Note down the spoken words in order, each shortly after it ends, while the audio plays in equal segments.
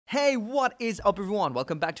Hey, what is up everyone?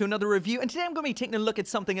 Welcome back to another review, and today I'm going to be taking a look at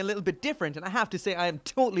something a little bit different, and I have to say I am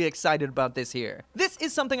totally excited about this here. This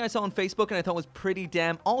is something I saw on Facebook and I thought was pretty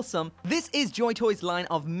damn awesome. This is Joytoy's line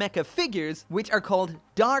of mecha figures, which are called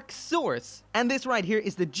Dark Source. And this right here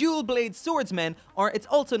is the Dual Blade Swordsman, or it's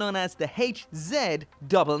also known as the HZ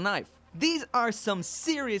Double Knife. These are some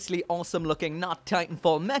seriously awesome looking NOT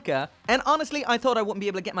Titanfall mecha, and honestly I thought I wouldn't be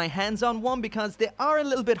able to get my hands on one because they are a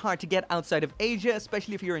little bit hard to get outside of Asia,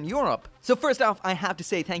 especially if you're in Europe. So first off, I have to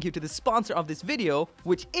say thank you to the sponsor of this video,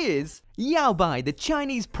 which is YOYBUY, the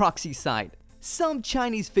Chinese proxy site. Some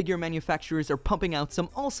Chinese figure manufacturers are pumping out some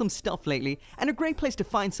awesome stuff lately, and a great place to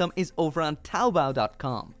find some is over on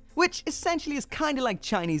Taobao.com, which essentially is kinda like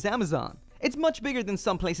Chinese Amazon. It's much bigger than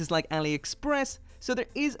some places like AliExpress, so there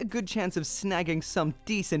is a good chance of snagging some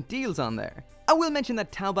decent deals on there. I will mention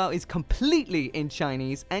that Taobao is completely in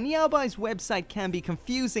Chinese, and YOYBUY's website can be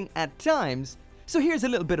confusing at times, so here's a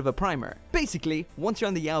little bit of a primer. Basically, once you're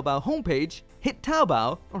on the YOYBUY homepage, hit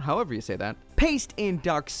Taobao, or however you say that, paste in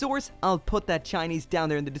Dark Source. I'll put that Chinese down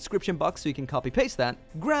there in the description box so you can copy paste that.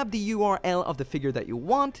 Grab the URL of the figure that you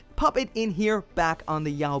want, pop it in here back on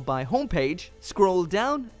the YOYBUY homepage, scroll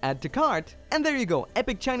down, add to cart, and there you go,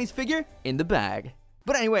 epic Chinese figure in the bag.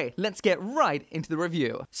 But anyway, let's get right into the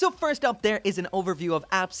review. So first up, there is an overview of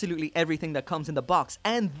absolutely everything that comes in the box,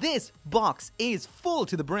 and this box is full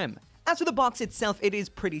to the brim. As for the box itself, it is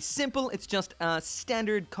pretty simple. It's just a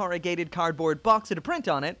standard corrugated cardboard box with a print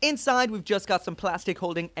on it. Inside, we've just got some plastic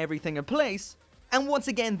holding everything in place. And once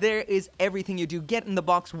again, there is everything you do get in the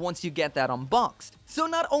box once you get that unboxed. So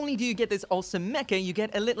not only do you get this awesome mecha, you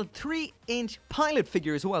get a little 3-inch pilot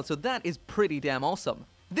figure as well, so that is pretty damn awesome.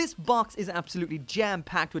 This box is absolutely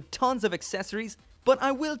jam-packed with tons of accessories, but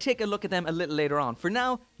I will take a look at them a little later on. For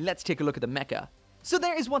now, let's take a look at the mecha. So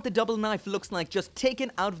there is what the double knife looks like just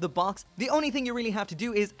taken out of the box. The only thing you really have to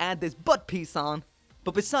do is add this butt piece on.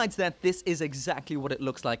 But besides that, this is exactly what it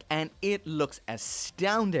looks like, and it looks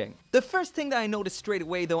astounding. The first thing that I noticed straight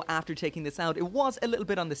away though after taking this out, it was a little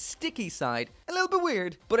bit on the sticky side. A little bit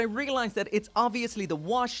weird, but I realized that it's obviously the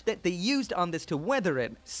wash that they used on this to weather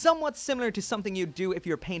it. Somewhat similar to something you'd do if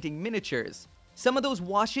you're painting miniatures. Some of those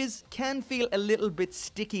washes can feel a little bit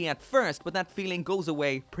sticky at first, but that feeling goes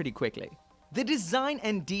away pretty quickly. The design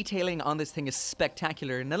and detailing on this thing is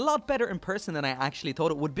spectacular and a lot better in person than I actually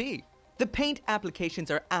thought it would be. The paint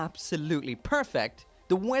applications are absolutely perfect,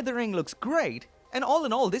 the weathering looks great, and all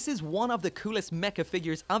in all, this is one of the coolest mecha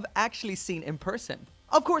figures I've actually seen in person.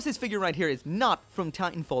 Of course, this figure right here is not from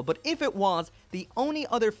Titanfall, but if it was, the only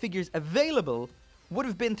other figures available would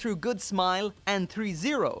have been through Good Smile and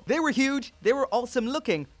 3-0. They were huge, they were awesome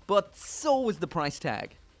looking, but so was the price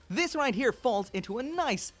tag. This right here falls into a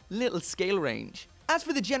nice little scale range. As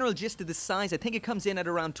for the general gist of the size, I think it comes in at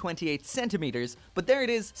around 28 centimeters, but there it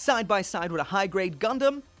is side by side with a high grade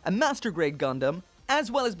Gundam, a master grade Gundam,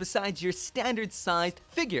 as well as besides your standard sized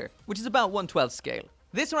figure, which is about 1/12 scale.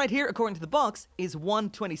 This right here, according to the box, is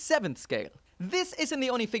 1/27 scale. This isn't the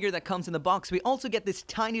only figure that comes in the box, we also get this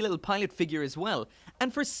tiny little pilot figure as well,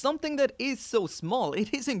 and for something that is so small,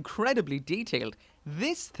 it is incredibly detailed.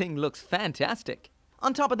 This thing looks fantastic.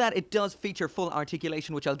 On top of that, it does feature full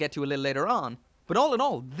articulation, which I'll get to a little later on. But all in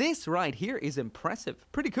all, this right here is impressive.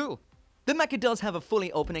 Pretty cool. The mecha does have a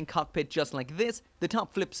fully opening cockpit just like this. The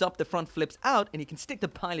top flips up, the front flips out, and you can stick the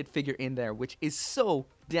pilot figure in there, which is so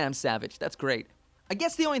damn savage. That's great. I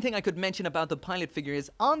guess the only thing I could mention about the pilot figure is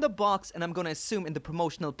on the box, and I'm going to assume in the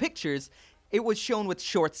promotional pictures, it was shown with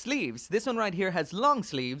short sleeves. This one right here has long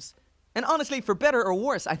sleeves. And honestly, for better or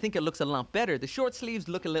worse, I think it looks a lot better. The short sleeves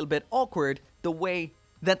look a little bit awkward. The way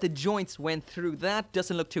that the joints went through that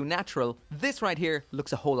doesn't look too natural. This right here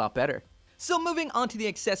looks a whole lot better. So moving on to the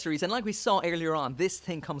accessories, and like we saw earlier on, this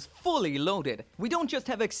thing comes fully loaded. We don't just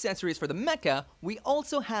have accessories for the mecha, we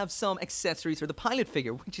also have some accessories for the pilot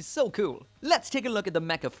figure, which is so cool. Let's take a look at the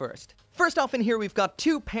mecha first. First off in here, we've got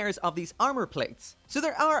 2 pairs of these armor plates. So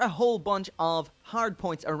there are a whole bunch of hard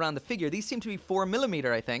points around the figure. These seem to be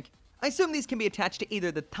 4mm, I think. I assume these can be attached to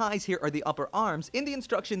either the thighs here or the upper arms. In the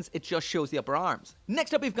instructions, it just shows the upper arms.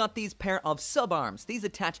 Next up, we've got these pair of sub-arms. These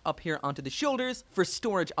attach up here onto the shoulders for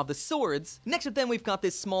storage of the swords. Next up then, we've got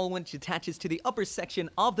this small one which attaches to the upper section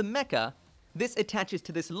of the mecha. This attaches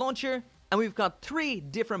to this launcher, and we've got 3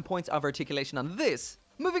 different points of articulation on this.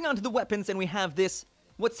 Moving on to the weapons, and we have this,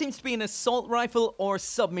 what seems to be an assault rifle or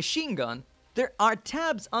submachine gun. There are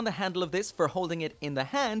tabs on the handle of this for holding it in the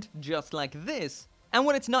hand, just like this. And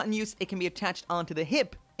when it's not in use, it can be attached onto the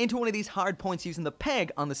hip into one of these hard points using the peg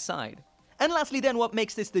on the side. And lastly then, what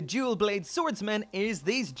makes this the dual blade swordsman is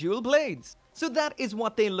these dual blades. So that is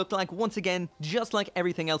what they look like once again, just like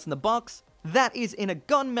everything else in the box. that is in a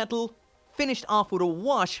gunmetal, finished off with a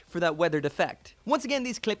wash for that weathered effect. Once again,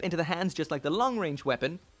 these clip into the hands just like the long-range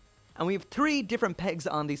weapon, and we have 3 different pegs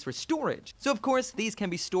on these for storage. So of course, these can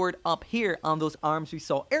be stored up here on those arms we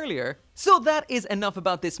saw earlier. So that is enough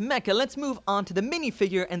about this mecha. Let's move on to the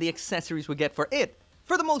minifigure and the accessories we get for it.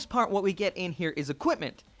 For the most part, what we get in here is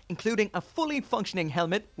equipment, including a fully functioning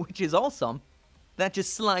helmet, which is awesome. That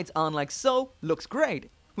just slides on like so, looks great.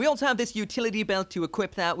 We also have this utility belt to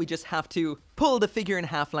equip that. We just have to pull the figure in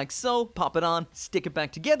half like so, pop it on, stick it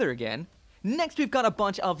back together again. Next, we've got a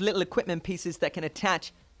bunch of little equipment pieces that can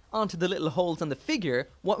attach onto the little holes on the figure.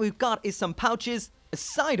 What we've got is some pouches, a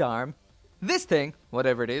sidearm, this thing,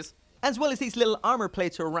 whatever it is, as well as these little armor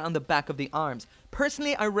plates around the back of the arms.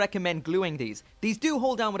 Personally, I recommend gluing these. These do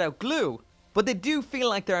hold on without glue, but they do feel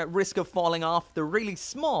like they're at risk of falling off. They're really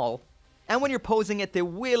small, and when you're posing it, they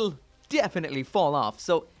will definitely fall off.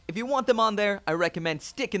 So if you want them on there, I recommend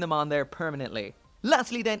sticking them on there permanently.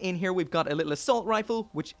 Lastly then, in here we've got a little assault rifle,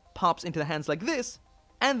 which pops into the hands like this.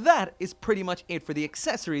 And that is pretty much it for the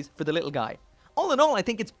accessories for the little guy. All in all, I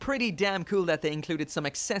think it's pretty damn cool that they included some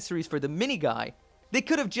accessories for the mini guy. They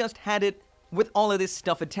could have just had it with all of this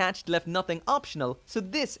stuff attached, left nothing optional, so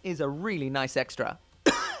this is a really nice extra.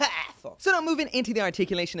 So now moving into the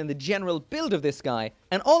articulation and the general build of this guy,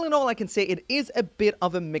 and all in all I can say it is a bit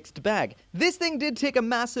of a mixed bag. This thing did take a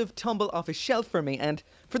massive tumble off a shelf for me, and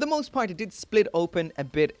for the most part it did split open a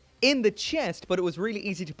bit in the chest, but it was really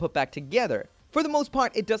easy to put back together. For the most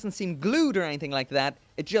part, it doesn't seem glued or anything like that.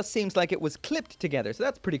 It just seems like it was clipped together, so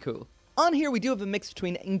that's pretty cool. On here, we do have a mix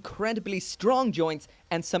between incredibly strong joints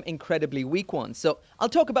and some incredibly weak ones. So I'll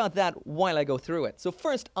talk about that while I go through it. So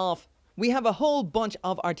first off, we have a whole bunch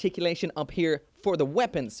of articulation up here for the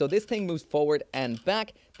weapons. So this thing moves forward and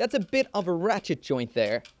back. That's a bit of a ratchet joint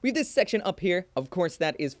there. We have this section up here. Of course,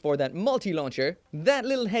 that is for that multi-launcher. That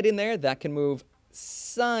little head in there, that can move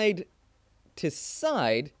side to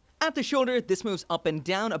side. At the shoulder, this moves up and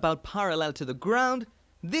down about parallel to the ground.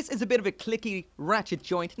 This is a bit of a clicky ratchet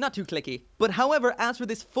joint, not too clicky. But however, as for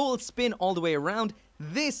this full spin all the way around,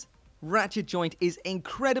 this ratchet joint is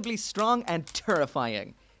incredibly strong and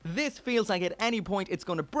terrifying. This feels like at any point it's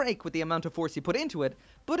going to break with the amount of force you put into it,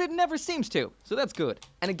 but it never seems to, so that's good.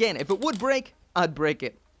 And again, if it would break, I'd break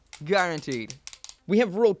it. Guaranteed. We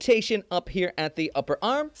have rotation up here at the upper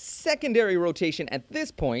arm, secondary rotation at this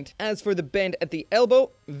point. As for the bend at the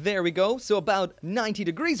elbow, there we go, so about 90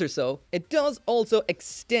 degrees or so. It does also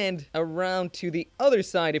extend around to the other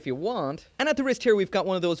side if you want. And at the wrist here, we've got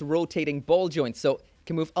one of those rotating ball joints, so it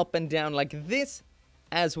can move up and down like this,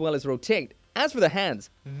 as well as rotate. As for the hands,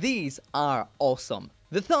 these are awesome.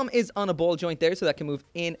 The thumb is on a ball joint there, so that can move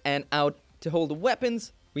in and out to hold the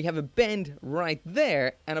weapons. We have a bend right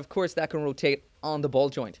there, and of course that can rotate on the ball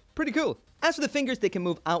joint. Pretty cool. As for the fingers, they can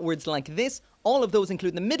move outwards like this. All of those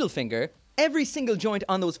include the middle finger. Every single joint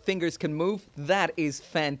on those fingers can move. That is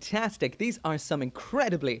fantastic. These are some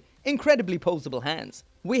incredibly posable hands.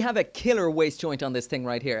 We have a killer waist joint on this thing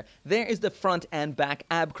right here. There is the front and back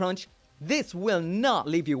ab crunch. This will not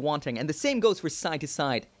leave you wanting, and the same goes for side to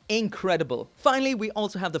side. Incredible. Finally, we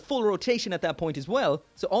also have the full rotation at that point as well,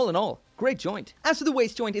 so all in all, great joint. As for the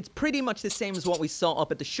waist joint, it's pretty much the same as what we saw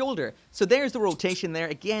up at the shoulder. So there's the rotation there.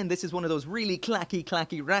 Again, this is one of those really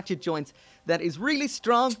clacky ratchet joints that is really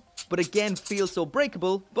strong, but again, feels so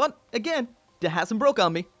breakable, but again, that hasn't broke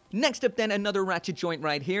on me. Next up then, another ratchet joint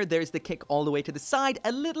right here. There's the kick all the way to the side,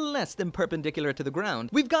 a little less than perpendicular to the ground.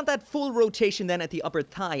 We've got that full rotation then at the upper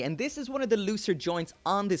thigh, and this is one of the looser joints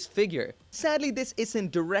on this figure. Sadly, this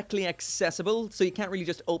isn't directly accessible, so you can't really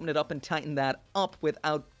just open it up and tighten that up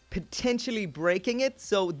without potentially breaking it.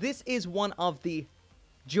 So this is one of the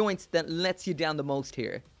joints that lets you down the most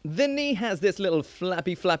here. The knee has this little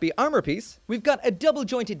flappy armor piece. We've got a double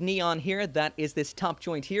jointed knee on here. That is this top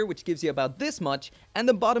joint here, which gives you about this much, and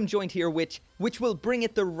the bottom joint here, which will bring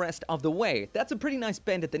it the rest of the way. That's a pretty nice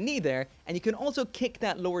bend at the knee there, and you can also kick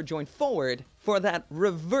that lower joint forward for that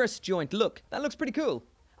reverse joint look. That looks pretty cool.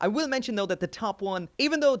 I will mention though that the top one,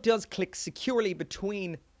 even though it does click securely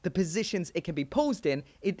between the positions it can be posed in,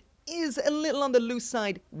 it is a little on the loose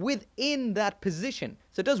side within that position.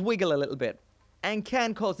 So it does wiggle a little bit and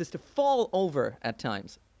can cause this to fall over at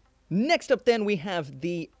times. Next up then we have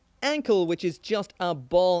the ankle, which is just a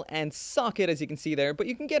ball and socket, as you can see there, but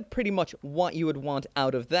you can get pretty much what you would want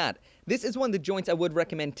out of that. This is one of the joints I would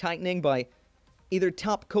recommend tightening by either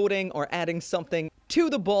top coating or adding something to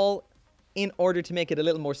the ball in order to make it a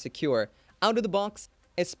little more secure. Out of the box,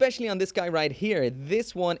 especially on this guy right here,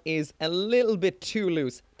 this one is a little bit too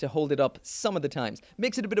loose to hold it up some of the times.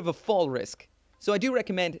 Makes it a bit of a fall risk. So I do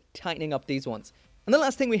recommend tightening up these ones. And the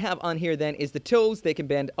last thing we have on here then is the toes. They can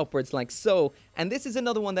bend upwards like so. And this is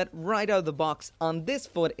another one that right out of the box on this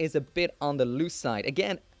foot is a bit on the loose side.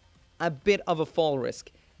 Again, a bit of a fall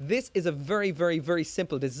risk. This is a very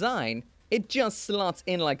simple design. It just slots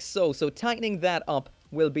in like so. So tightening that up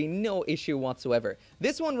will be no issue whatsoever.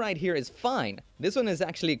 This one right here is fine. This one is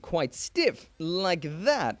actually quite stiff, like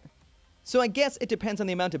that. So I guess it depends on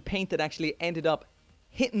the amount of paint that actually ended up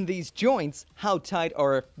hitting these joints, how tight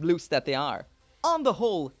or loose that they are. On the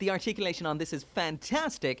whole, the articulation on this is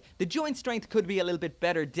fantastic. The joint strength could be a little bit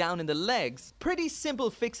better down in the legs. Pretty simple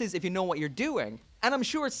fixes if you know what you're doing. And I'm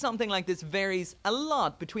sure something like this varies a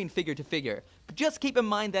lot between figure to figure. But just keep in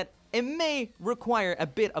mind that it may require a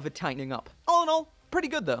bit of a tightening up. All in all, pretty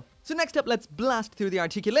good though. So next up, let's blast through the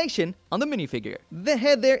articulation on the minifigure. The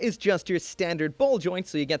head there is just your standard ball joint,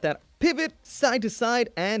 so you get that pivot side to side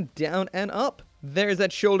and down and up. There's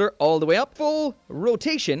that shoulder all the way up, full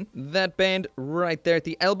rotation, that bend right there at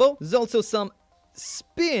the elbow. There's also some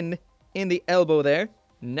spin in the elbow there,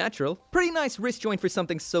 natural. Pretty nice wrist joint for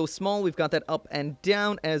something so small. We've got that up and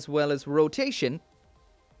down as well as rotation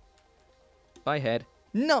by head.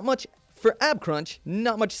 Not much for ab crunch,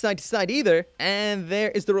 not much side to side either. And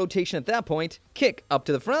there is the rotation at that point. Kick up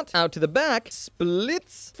to the front, out to the back,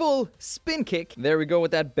 splits, full spin kick. There we go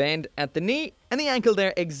with that bend at the knee. And the ankle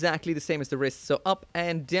there, exactly the same as the wrist. So up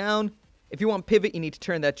and down. If you want pivot, you need to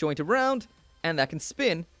turn that joint around. And that can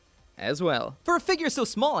spin as well. For a figure so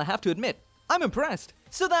small, I have to admit, I'm impressed.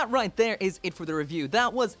 So that right there is it for the review.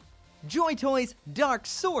 That was Joytoy's Dark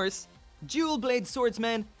Source Dual Blade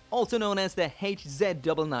Swordsman, also known as the HZ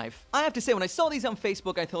Double Knife. I have to say, when I saw these on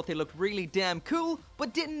Facebook, I thought they looked really damn cool,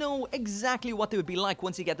 but didn't know exactly what they would be like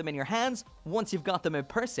once you get them in your hands, once you've got them in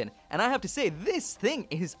person. And I have to say, this thing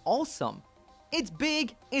is awesome. It's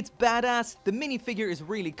big, it's badass, the minifigure is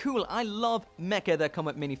really cool. I love mecha that come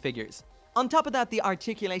with minifigures. On top of that, the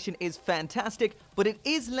articulation is fantastic, but it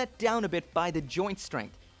is let down a bit by the joint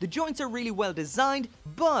strength. The joints are really well designed,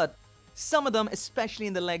 but some of them, especially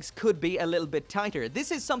in the legs, could be a little bit tighter.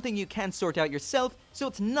 This is something you can sort out yourself, so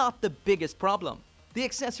it's not the biggest problem. The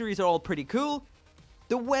accessories are all pretty cool.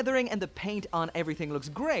 The weathering and the paint on everything looks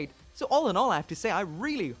great. So all in all, I have to say, I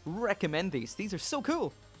really recommend these. These are so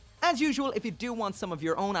cool. As usual, if you do want some of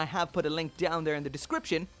your own, I have put a link down there in the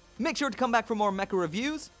description. Make sure to come back for more mecha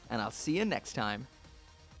reviews, and I'll see you next time.